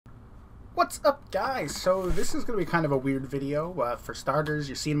What's up, guys? So this is going to be kind of a weird video. For starters,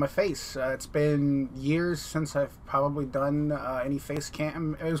 you're seeing my face. It's been years since I've probably done any face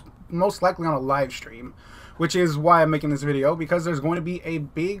cam. It was most likely on a live stream, which is why I'm making this video, because there's going to be a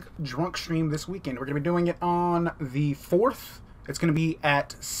big drunk stream this weekend. We're going to be doing it on the 4th. It's going to be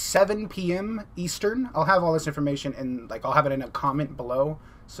at 7 p.m. Eastern. I'll have all this information and I'll have it in a comment below.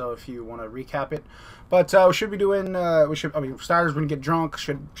 So if you want to recap it, but we should be doing. For starters, we're gonna get drunk.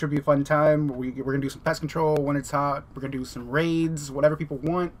 Should be a fun time. We're gonna do some pest control when it's hot. We're gonna do some raids, whatever people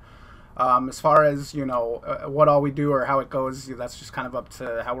want. As far as what all we do or how it goes, that's just kind of up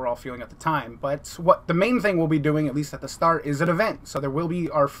to how we're all feeling at the time. But what the main thing we'll be doing, at least at the start, is an event. So there will be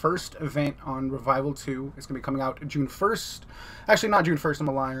our first event on Revival 2. It's gonna be coming out June 1st. Actually, not June 1st. I'm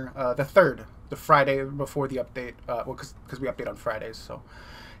a liar. The 3rd, the Friday before the update. Well, because we update on Fridays, so.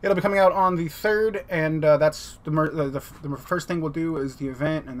 It'll be coming out on the 3rd, and that's the first thing we'll do is the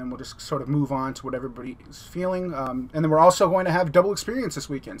event, and then we'll just sort of move on to what everybody is feeling. And then we're also going to have double experience this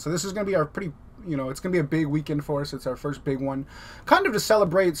weekend. So this is going to be our pretty, it's going to be a big weekend for us. It's our first big one. Kind of to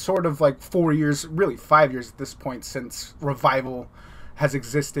celebrate sort of like 4 years, really 5 years at this point, since Revival has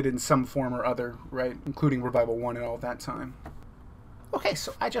existed in some form or other, right? Including Revival 1 and all that time. Okay,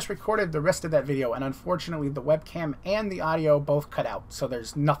 so I just recorded the rest of that video, and unfortunately the webcam and the audio both cut out, so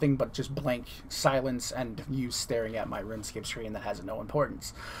there's nothing but just blank silence and you staring at my RuneScape screen that has no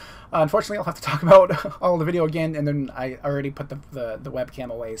importance. Unfortunately, I'll have to talk about all the video again, and then I already put the webcam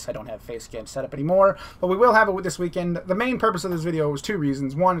away, so I don't have face cam set up anymore, but we will have it this weekend. The main purpose of this video was two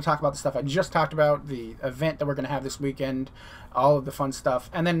reasons. One, to talk about the stuff I just talked about, the event that we're going to have this weekend, all of the fun stuff,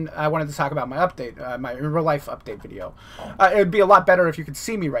 and then I wanted to talk about my update, my real-life update video. It would be a lot better if you could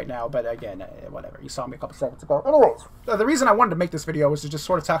see me right now, but again, whatever. You saw me a couple seconds ago. Anyways, the reason I wanted to make this video was to just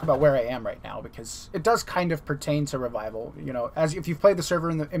sort of talk about where I am right now, because it does kind of pertain to Revival. As if you've played the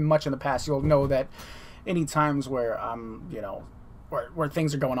server much in the past, you'll know that any times where where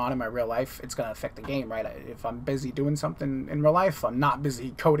things are going on in my real life, it's going to affect the game, right? If I'm busy doing something in real life, I'm not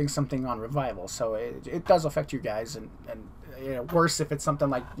busy coding something on Revival, so it does affect you guys, and worse if it's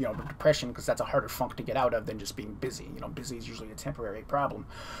something like depression, because that's a harder funk to get out of than just being busy. Busy is usually a temporary problem.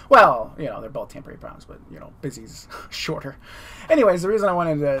 Well, they're both temporary problems, but busy's shorter. Anyways, the reason I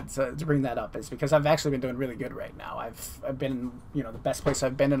wanted to bring that up is because I've actually been doing really good right now. I've been the best place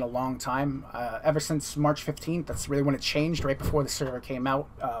I've been in a long time, ever since March 15th. That's really when it changed, right before the server came out.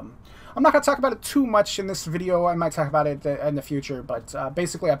 I'm not going to talk about it too much in this video. I might talk about it in the future, but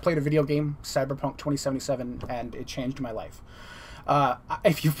basically I played a video game, Cyberpunk 2077, and it changed my life.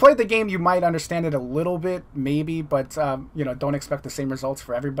 If you've played the game, you might understand it a little bit, maybe, but don't expect the same results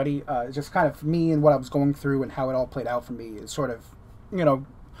for everybody. Just kind of me and what I was going through and how it all played out for me. It sort of,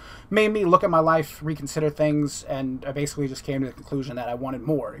 made me look at my life, reconsider things, and I basically just came to the conclusion that I wanted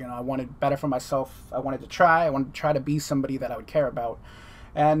more. I wanted better for myself. I wanted to try to be somebody that I would care about.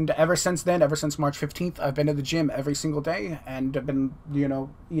 And ever since then, ever since March 15th, I've been to the gym every single day, and I've been,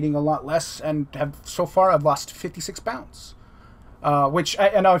 eating a lot less, and so far I've lost 56 pounds. Which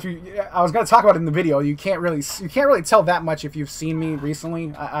I know I was going to talk about it in the video. You can't really tell that much if you've seen me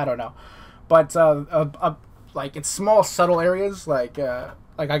recently. I don't know, but like it's small, subtle areas, like I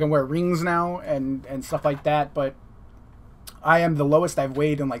can wear rings now and stuff like that. But I am the lowest I've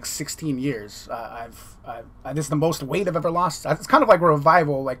weighed in like 16 years. This is the most weight I've ever lost. It's kind of like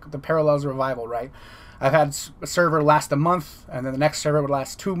Revival, like the parallels of Revival, right? I've had a server last a month, and then the next server would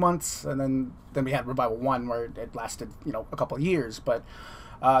last 2 months, and then we had Revival 1 where it lasted, a couple of years. But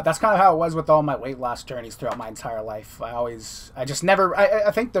that's kind of how it was with all my weight loss journeys throughout my entire life. I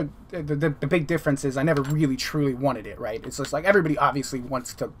think the big difference is I never really truly wanted it, right? It's just like everybody obviously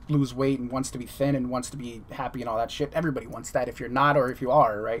wants to lose weight and wants to be thin and wants to be happy and all that shit. Everybody wants that if you're not or if you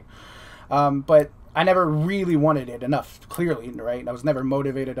are, right? But I never really wanted it enough, clearly, right? I was never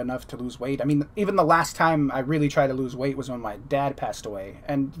motivated enough to lose weight. I mean, even the last time I really tried to lose weight was when my dad passed away.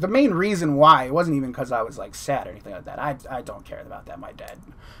 And the main reason why, it wasn't even because I was, like, sad or anything like that. I don't care about that, my dad.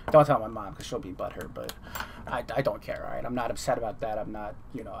 Don't tell my mom, because she'll be butthurt, but I don't care, all right? I'm not upset about that. I'm not,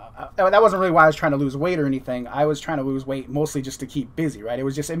 that wasn't really why I was trying to lose weight or anything. I was trying to lose weight mostly just to keep busy, right?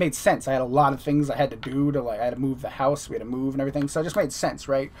 It made sense. I had a lot of things I had to do I had to move the house. We had to move and everything. So it just made sense,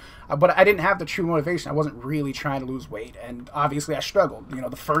 right? But I didn't have the true motivation. I wasn't really trying to lose weight, and obviously I struggled.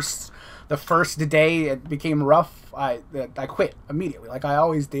 The first day it became rough, I quit immediately, like I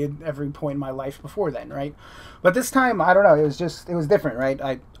always did every point in my life before then, right? But this time, I don't know, it was different,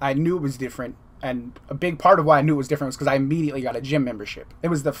 right? I knew it was different. And a big part of why I knew it was different was because I immediately got a gym membership. It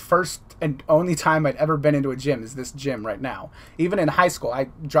was the first and only time I'd ever been into a gym is this gym right now. Even in high school, I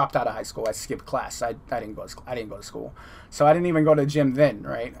dropped out of high school. I skipped class. I didn't go to school. So I didn't even go to the gym then,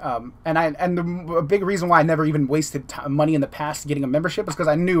 right? A big reason why I never even wasted money in the past getting a membership is because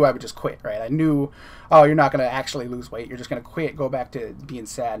I knew I would just quit, right? I knew, oh, you're not going to actually lose weight. You're just going to quit, go back to being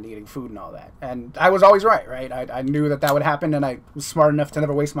sad and eating food and all that. And I was always right? I knew that would happen, and I was smart enough to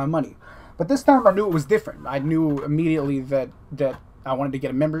never waste my money. But this time I knew it was different. I knew immediately that I wanted to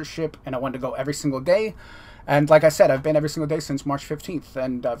get a membership and I wanted to go every single day. And like I said, I've been every single day since March 15th,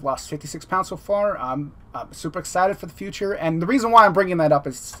 and I've lost 56 pounds so far. I'm super excited for the future. And the reason why I'm bringing that up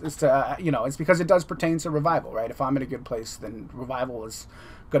is to, it's because it does pertain to Revival, right? If I'm in a good place, then Revival is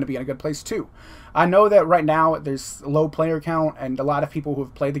going to be in a good place too. I know that right now there's a low player count, and a lot of people who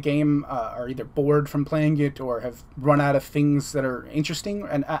have played the game are either bored from playing it or have run out of things that are interesting.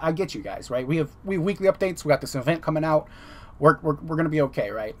 And I get you guys, right? We have weekly updates. We got this event coming out. We're going to be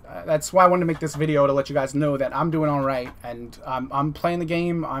okay, right? That's why I wanted to make this video, to let you guys know that I'm doing all right, and I'm playing the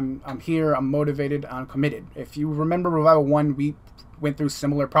game. I'm here. I'm motivated. I'm committed. If you remember Revival 1, we went through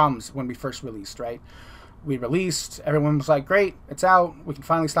similar problems when we first released, right? We released, everyone was like, great, it's out, we can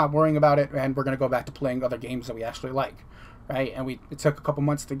finally stop worrying about it, and we're going to go back to playing other games that we actually like, right? And it took a couple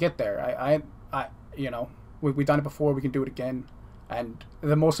months to get there. We've done it before, we can do it again. And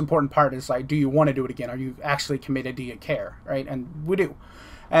the most important part is, like, do you want to do it again? Are you actually committed? Do you care, right? And we do.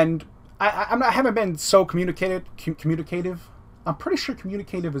 And I haven't been so communicative. I'm pretty sure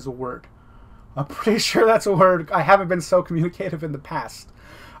communicative is a word. I'm pretty sure that's a word. I haven't been so communicative in the past.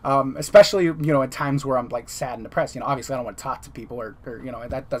 Especially, at times where I'm like sad and depressed. Obviously I don't want to talk to people or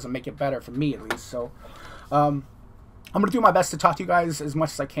that doesn't make it better for me, at least. So, I'm going to do my best to talk to you guys as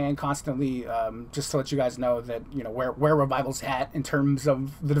much as I can constantly, just to let you guys know that, where Revival's at in terms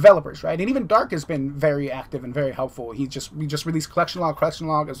of the developers, right? And even Dark has been very active and very helpful. We just released Collection Log. Collection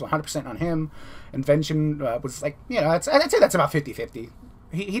Log is 100% on him. Invention was like, I'd say that's about 50-50.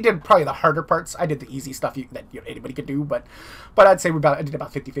 He did probably the harder parts. I did the easy stuff that anybody could do, but I'd say I did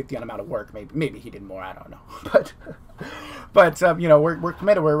about 50-50 on amount of work. Maybe he did more. I don't know. But we're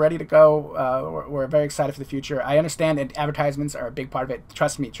committed. We're ready to go. We're very excited for the future. I understand that advertisements are a big part of it.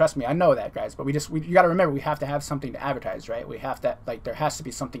 Trust me. I know that, guys. But you got to remember, we have to have something to advertise, right? We have to, there has to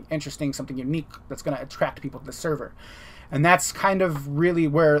be something interesting, something unique that's going to attract people to the server. And that's kind of really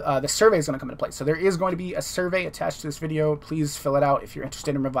where the survey is going to come into play. So there is going to be a survey attached to this video. Please fill it out if you're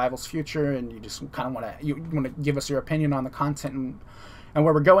interested in Revival's future and you just kind of want to give us your opinion on the content and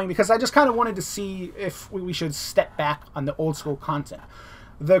where we're going. Because I just kind of wanted to see if we should step back on the old school content.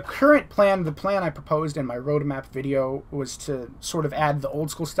 The current plan, the plan I proposed in my roadmap video, was to sort of add the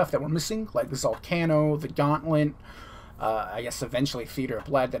old school stuff that we're missing, like the Volcano, the Gauntlet, I guess eventually Theater of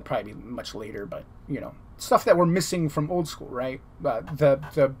Blood. That'd probably be much later, but stuff that we're missing from old school, right?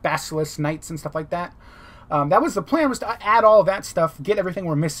 The Basilisk Knights and stuff like that. That was the plan, was to add all of that stuff, get everything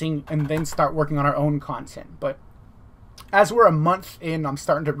we're missing, and then start working on our own content. But as we're a month in, I'm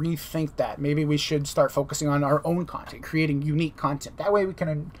starting to rethink that. Maybe we should start focusing on our own content, creating unique content. That way we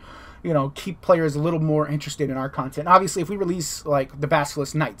can, keep players a little more interested in our content. Obviously, if we release, like, the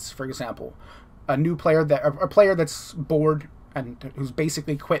Basilisk Knights, for example, a player that's bored and who's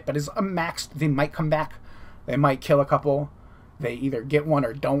basically quit but is maxed, they might come back. They might kill a couple. They either get one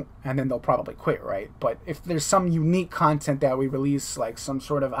or don't, and then they'll probably quit, right? But if there's some unique content that we release, like some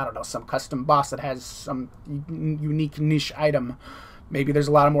sort of, I don't know, some custom boss that has some unique niche item, maybe there's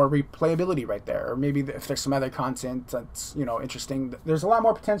a lot more replayability right there. Or maybe if there's some other content that's, interesting, there's a lot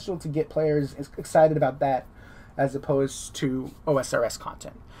more potential to get players excited about that as opposed to OSRS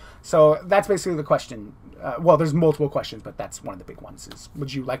content. So that's basically the question. Well, there's multiple questions, but that's one of the big ones. Is,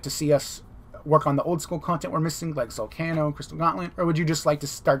 would you like to see us work on the old school content we're missing, like Volcano, Crystal Gauntlet, or would you just like to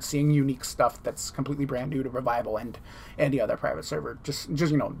start seeing unique stuff that's completely brand new to Revival and any other private server? Just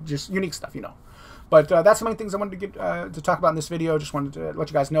unique stuff, But that's the main things I wanted to get to talk about in this video. Just wanted to let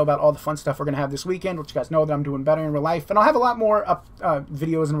you guys know about all the fun stuff we're going to have this weekend. Let you guys know that I'm doing better in real life. And I'll have a lot more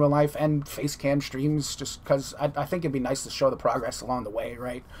videos in real life and face cam streams, just because I think it'd be nice to show the progress along the way,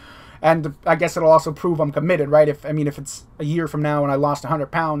 right? And I guess it'll also prove I'm committed, right? If it's a year from now and I lost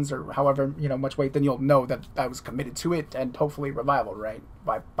 100 pounds or however much weight, then you'll know that I was committed to it, and hopefully Revival, right?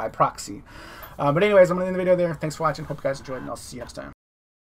 By proxy. But anyways, I'm going to end the video there. Thanks for watching. Hope you guys enjoyed, and I'll see you next time.